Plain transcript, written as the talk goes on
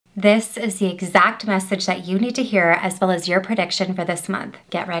This is the exact message that you need to hear, as well as your prediction for this month.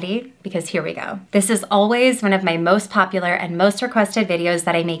 Get ready, because here we go. This is always one of my most popular and most requested videos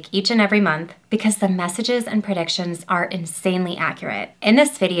that I make each and every month because the messages and predictions are insanely accurate. In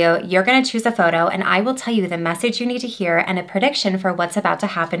this video, you're gonna choose a photo and I will tell you the message you need to hear and a prediction for what's about to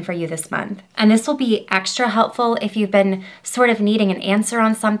happen for you this month. And this will be extra helpful if you've been sort of needing an answer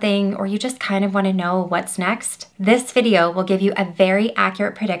on something or you just kind of wanna know what's next. This video will give you a very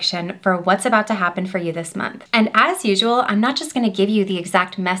accurate prediction for what's about to happen for you this month. And as usual, I'm not just gonna give you the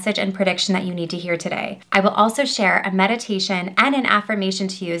exact message and prediction that you need to hear today. I will also share a meditation and an affirmation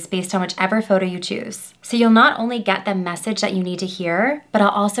to use based on whichever photo you choose. So you'll not only get the message that you need to hear, but I'll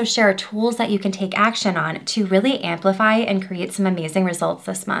also share tools that you can take action on to really amplify and create some amazing results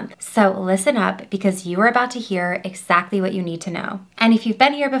this month. So listen up, because you are about to hear exactly what you need to know. And if you've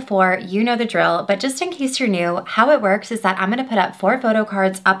been here before, you know the drill, but just in case you're new, how it works is that I'm gonna put up 4 photo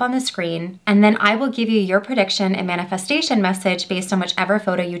cards up on the screen, and then I will give you your prediction and manifestation message based on whichever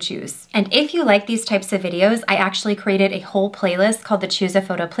photo you choose. And if you like these types of videos, I actually created a whole playlist called the Choose a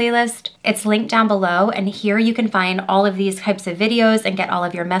Photo playlist. It's linked down below, and here you can find all of these types of videos and get all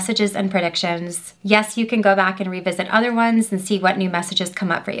of your messages and predictions. Yes, you can go back and revisit other ones and see what new messages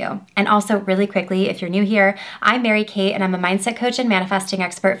come up for you. And also, really quickly, if you're new here, I'm Mary Kate and I'm a mindset coach and manifesting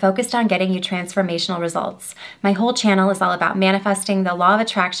expert focused on getting you transformational results. My whole channel is all about manifesting, the law of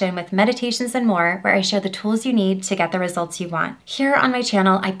attraction with meditations and more, where I share the tools you need to get the results you want. Here on my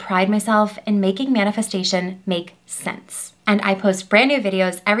channel, I pride myself in making manifestation make sense. And I post brand new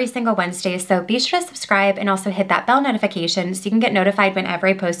videos every single Wednesday, so be sure to subscribe and also hit that bell notification so you can get notified whenever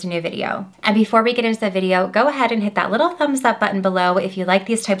I post a new video. And before we get into the video, go ahead and hit that little thumbs up button below if you like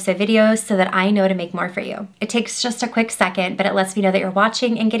these types of videos so that I know to make more for you. It takes just a quick second, but it lets me know that you're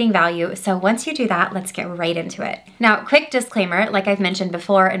watching and getting value, so once you do that, let's get right into it. Now, quick disclaimer, like I've mentioned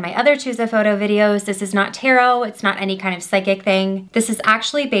before in my other Choose a Photo videos, this is not tarot, it's not any kind of psychic thing. This is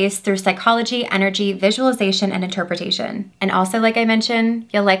actually based through psychology, energy, visualization, and interpretation. And also, like I mentioned,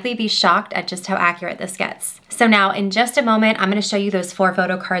 you'll likely be shocked at just how accurate this gets. So now, in just a moment, I'm gonna show you those 4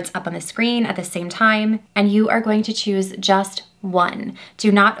 photo cards up on the screen at the same time, and you are going to choose just one.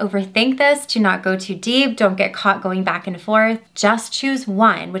 Do not overthink this, do not go too deep, don't get caught going back and forth. Just choose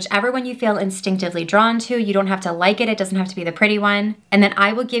one, whichever one you feel instinctively drawn to. You don't have to like it, it doesn't have to be the pretty one. And then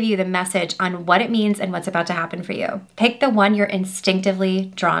I will give you the message on what it means and what's about to happen for you. Pick the one you're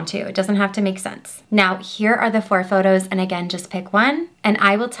instinctively drawn to. It doesn't have to make sense. Now, here are the 4 photos, and again, just pick one, and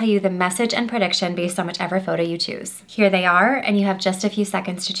I will tell you the message and prediction based on whichever photo you choose. Here they are, and you have just a few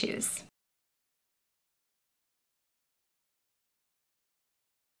seconds to choose.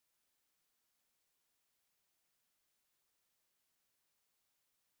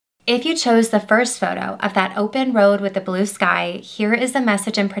 If you chose the first photo of that open road with the blue sky, here is the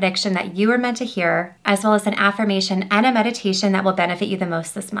message and prediction that you are meant to hear, as well as an affirmation and a meditation that will benefit you the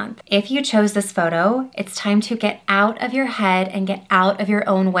most this month. If you chose this photo, it's time to get out of your head and get out of your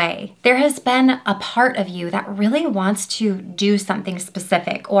own way. There has been a part of you that really wants to do something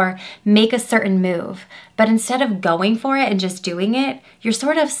specific or make a certain move, but instead of going for it and just doing it, you're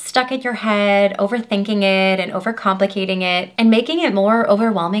sort of stuck in your head, overthinking it and overcomplicating it and making it more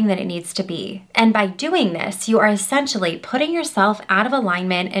overwhelming than it needs to be. And by doing this, you are essentially putting yourself out of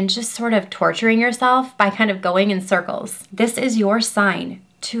alignment and just sort of torturing yourself by kind of going in circles. This is your sign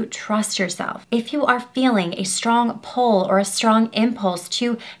to trust yourself. If you are feeling a strong pull or a strong impulse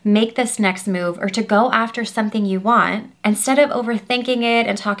to make this next move or to go after something you want, instead of overthinking it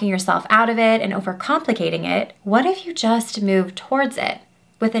and talking yourself out of it and overcomplicating it, what if you just move towards it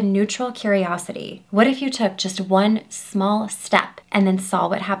with a neutral curiosity? What if you took just one small step and then saw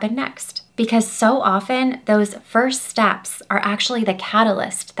what happened next? Because so often those first steps are actually the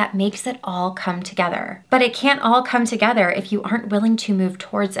catalyst that makes it all come together. But it can't all come together if you aren't willing to move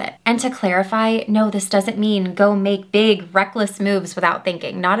towards it. And to clarify, no, this doesn't mean go make big, reckless moves without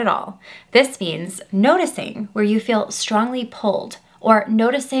thinking, not at all. This means noticing where you feel strongly pulled, or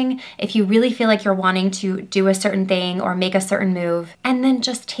noticing if you really feel like you're wanting to do a certain thing or make a certain move, and then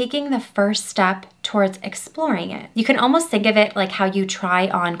just taking the first step towards exploring it. You can almost think of it like how you try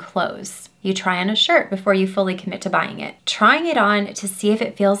on clothes. You try on a shirt before you fully commit to buying it. Trying it on to see if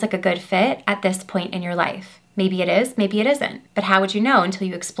it feels like a good fit at this point in your life. Maybe it is, maybe it isn't. But how would you know until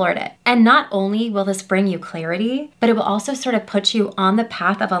you explored it? And not only will this bring you clarity, but it will also sort of put you on the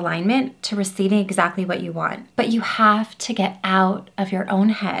path of alignment to receiving exactly what you want. But you have to get out of your own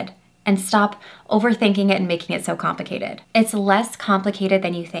head and stop overthinking it and making it so complicated. It's less complicated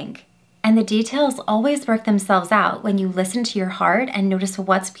than you think. And the details always work themselves out when you listen to your heart and notice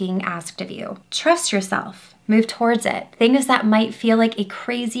what's being asked of you. Trust yourself. Move towards it. Things that might feel like a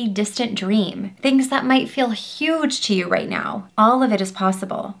crazy distant dream. Things that might feel huge to you right now. All of it is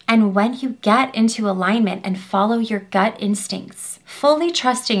possible. And when you get into alignment and follow your gut instincts, fully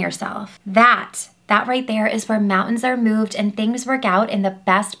trusting yourself, that right there is where mountains are moved and things work out in the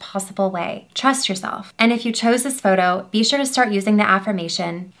best possible way. Trust yourself. And if you chose this photo, be sure to start using the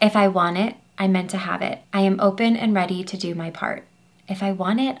affirmation, if I want it, I'm meant to have it. I am open and ready to do my part. If I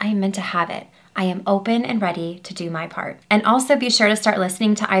want it, I am meant to have it. I am open and ready to do my part. And also be sure to start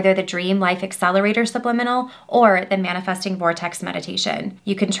listening to either the Dream Life Accelerator Subliminal or the Manifesting Vortex Meditation.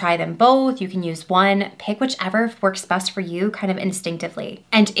 You can try them both. You can use one. Pick whichever works best for you kind of instinctively.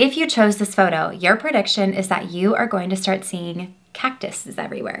 And if you chose this photo, your prediction is that you are going to start seeing cactuses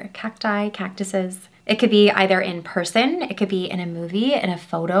everywhere. Cacti, cactuses. It could be either in person, it could be in a movie, in a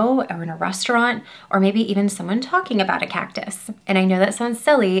photo, or in a restaurant, or maybe even someone talking about a cactus. And I know that sounds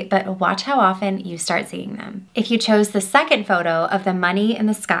silly, but watch how often you start seeing them. If you chose the second photo of the money in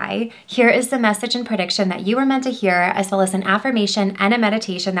the sky, here is the message and prediction that you were meant to hear, as well as an affirmation and a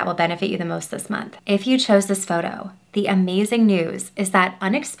meditation that will benefit you the most this month. If you chose this photo, the amazing news is that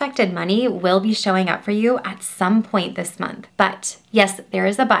unexpected money will be showing up for you at some point this month. But, yes, there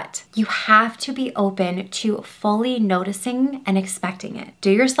is a but. You have to be open to fully noticing and expecting it.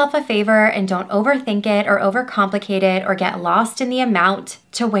 Do yourself a favor and don't overthink it or overcomplicate it or get lost in the amount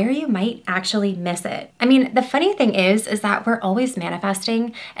to where you might actually miss it. I mean, the funny thing is that we're always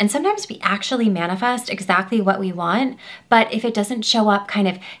manifesting, and sometimes we actually manifest exactly what we want, but if it doesn't show up kind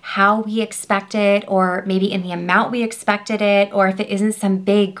of how we expect it, or maybe in the amount we expected it, or if it isn't some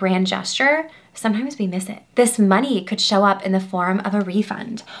big grand gesture, sometimes we miss it. This money could show up in the form of a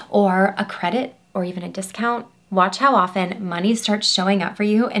refund or a credit or even a discount. Watch how often money starts showing up for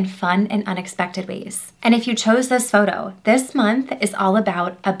you in fun and unexpected ways. And if you chose this photo, this month is all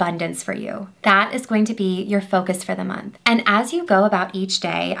about abundance for you. That is going to be your focus for the month. And as you go about each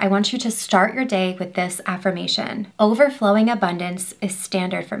day, I want you to start your day with this affirmation. Overflowing abundance is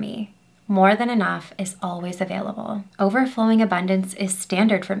standard for me. More than enough is always available. Overflowing abundance is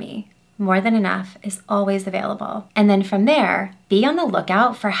standard for me. More than enough is always available. And then from there, be on the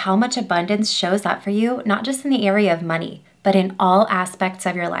lookout for how much abundance shows up for you, not just in the area of money, but in all aspects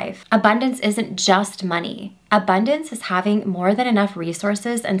of your life. Abundance isn't just money. Abundance is having more than enough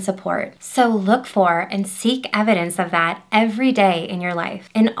resources and support. So look for and seek evidence of that every day in your life,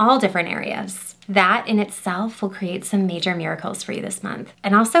 in all different areas. That in itself will create some major miracles for you this month.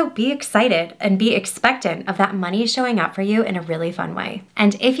 And also be excited and be expectant of that money showing up for you in a really fun way.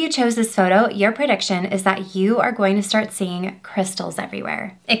 And if you chose this photo, your prediction is that you are going to start seeing crystals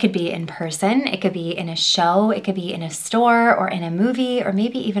everywhere. It could be in person, it could be in a show, it could be in a store or in a movie, or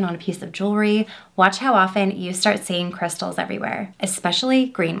maybe even on a piece of jewelry. Watch how often you start seeing crystals everywhere, especially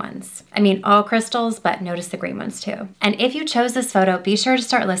green ones. I mean, all crystals, but notice the green ones too. And if you chose this photo, be sure to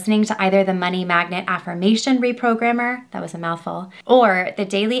start listening to either the Money Magnet Affirmation Reprogrammer, that was a mouthful, or the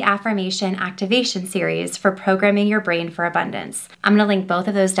Daily Affirmation Activation Series for programming your brain for abundance. I'm gonna link both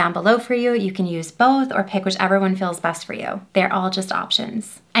of those down below for you. You can use both or pick whichever one feels best for you. They're all just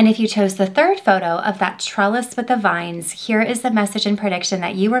options. And if you chose the third photo of that trellis with the vines, here is the message and prediction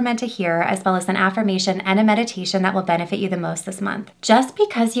that you were meant to hear, as well as an affirmation and a meditation that will benefit you the most this month. Just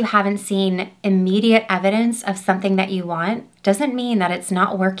because you haven't seen immediate evidence of something that you want doesn't mean that it's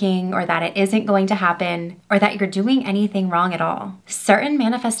not working or that it isn't going to happen or that you're doing anything wrong at all. Certain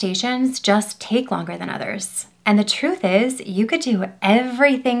manifestations just take longer than others. And the truth is, you could do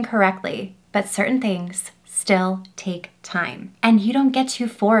everything correctly, but certain things still take time. And you don't get to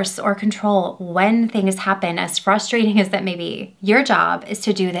force or control when things happen, as frustrating as that may be. Your job is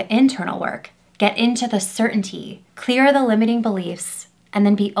to do the internal work, get into the certainty, clear the limiting beliefs, and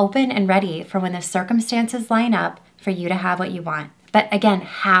then be open and ready for when the circumstances line up for you to have what you want. But again,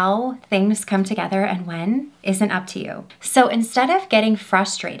 how things come together and when isn't up to you. So instead of getting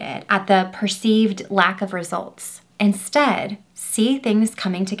frustrated at the perceived lack of results, instead see things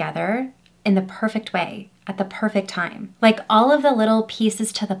coming together in the perfect way, at the perfect time. Like all of the little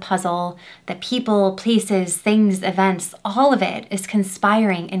pieces to the puzzle, the people, places, things, events, all of it is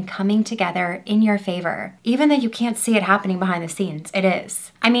conspiring and coming together in your favor. Even though you can't see it happening behind the scenes, it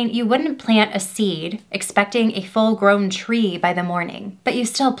is. I mean, you wouldn't plant a seed expecting a full-grown tree by the morning, but you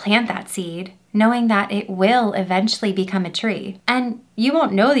still plant that seed knowing that it will eventually become a tree. And you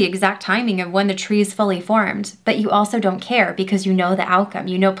won't know the exact timing of when the tree is fully formed, but you also don't care because you know the outcome.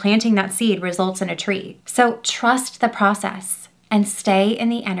 You know planting that seed results in a tree. So trust the process and stay in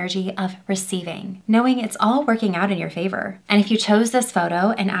the energy of receiving, knowing it's all working out in your favor. And if you chose this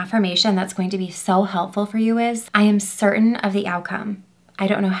photo, an affirmation that's going to be so helpful for you is, I am certain of the outcome. I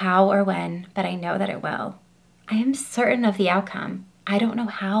don't know how or when, but I know that it will. I am certain of the outcome. I don't know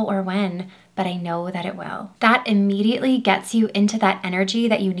how or when, but I know that it will. That immediately gets you into that energy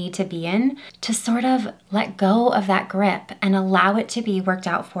that you need to be in to sort of let go of that grip and allow it to be worked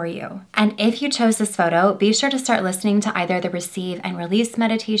out for you. And if you chose this photo, be sure to start listening to either the receive and release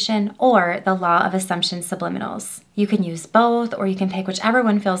meditation or the law of assumption subliminals. You can use both, or you can pick whichever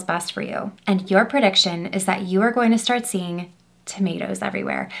one feels best for you. And your prediction is that you are going to start seeing tomatoes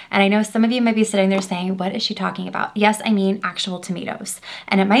everywhere. And I know some of you might be sitting there saying, what is she talking about? Yes, I mean actual tomatoes.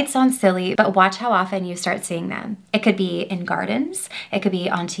 And it might sound silly, but watch how often you start seeing them. It could be in gardens, it could be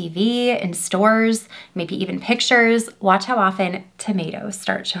on TV, in stores, maybe even pictures. Watch how often tomatoes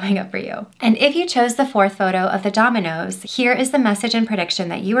start showing up for you. And if you chose the fourth photo of the dominoes, here is the message and prediction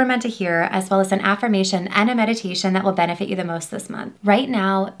that you were meant to hear, as well as an affirmation and a meditation that will benefit you the most this month. Right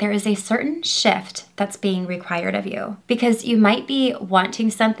now, there is a certain shift that's being required of you, because you might be wanting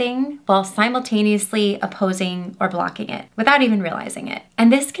something while simultaneously opposing or blocking it without even realizing it.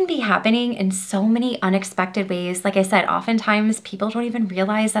 And this can be happening in so many unexpected ways. Like I said, oftentimes people don't even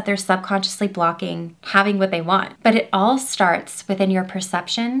realize that they're subconsciously blocking having what they want. But it all starts within your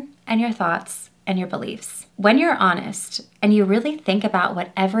perception and your thoughts and your beliefs. When you're honest and you really think about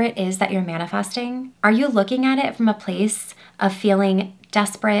whatever it is that you're manifesting, are you looking at it from a place of feeling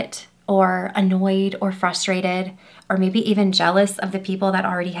desperate or annoyed or frustrated, or maybe even jealous of the people that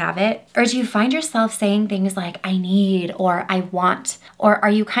already have it? Or do you find yourself saying things like, I need, or I want? Or are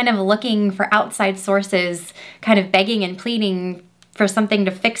you kind of looking for outside sources, kind of begging and pleading for something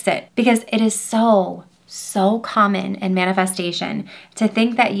to fix it? Because it is so common in manifestation to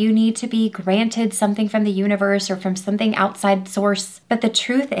think that you need to be granted something from the universe or from something outside source. But the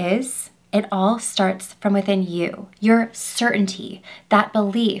truth is, it all starts from within you. Your certainty, that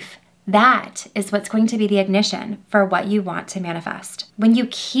belief, that is what's going to be the ignition for what you want to manifest. When you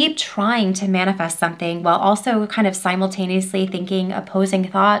keep trying to manifest something while also kind of simultaneously thinking opposing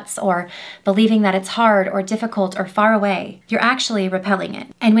thoughts or believing that it's hard or difficult or far away, you're actually repelling it.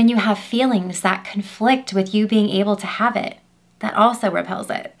 And when you have feelings that conflict with you being able to have it, that also repels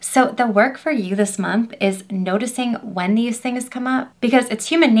it. So the work for you this month is noticing when these things come up, because it's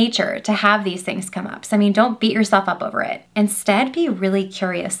human nature to have these things come up. So I mean, don't beat yourself up over it. Instead, be really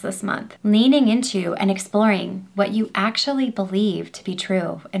curious this month, leaning into and exploring what you actually believe to be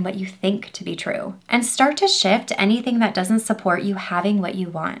true and what you think to be true, and start to shift anything that doesn't support you having what you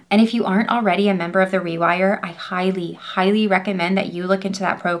want. And if you aren't already a member of the Rewire, I highly recommend that you look into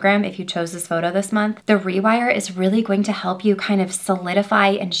that program if you chose this photo this month. The Rewire is really going to help you kind of solidify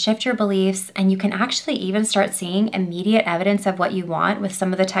and shift your beliefs, and you can actually even start seeing immediate evidence of what you want with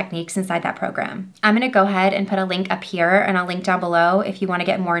some of the techniques inside that program. I'm going to go ahead and put a link up here and I'll link down below if you want to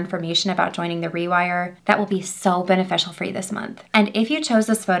get more information about joining the Rewire. That will be so beneficial for you this month. And if you chose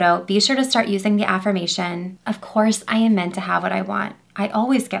this photo, be sure to start using the affirmation, of course I am meant to have what I want. I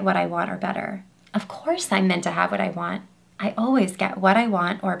always get what I want or better. Of course I'm meant to have what I want. I always get what I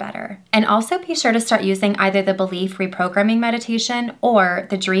want or better. And also be sure to start using either the belief reprogramming meditation or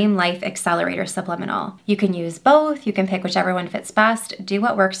the Dream Life Accelerator Subliminal. You can use both, you can pick whichever one fits best, do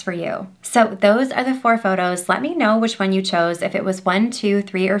what works for you. So those are the 4 photos. Let me know which one you chose, if it was 1, 2,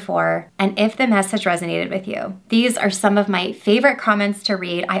 3, or 4, and if the message resonated with you. These are some of my favorite comments to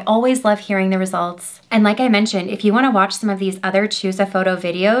read. I always love hearing the results. And like I mentioned, if you want to watch some of these other Choose a Photo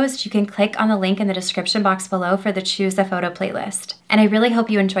videos, you can click on the link in the description box below for the Choose a Photo playlist. And I really hope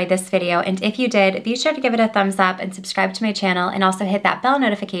you enjoyed this video, and if you did, be sure to give it a thumbs up and subscribe to my channel, and also hit that bell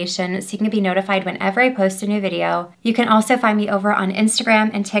notification so you can be notified whenever I post a new video. You can also find me over on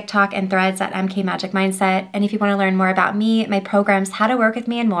Instagram and TikTok and Threads at MK Magic Mindset, and if you want to learn more about me, my programs, how to work with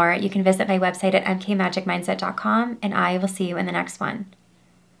me, and more, you can visit my website at mkmagicmindset.com, and I will see you in the next one.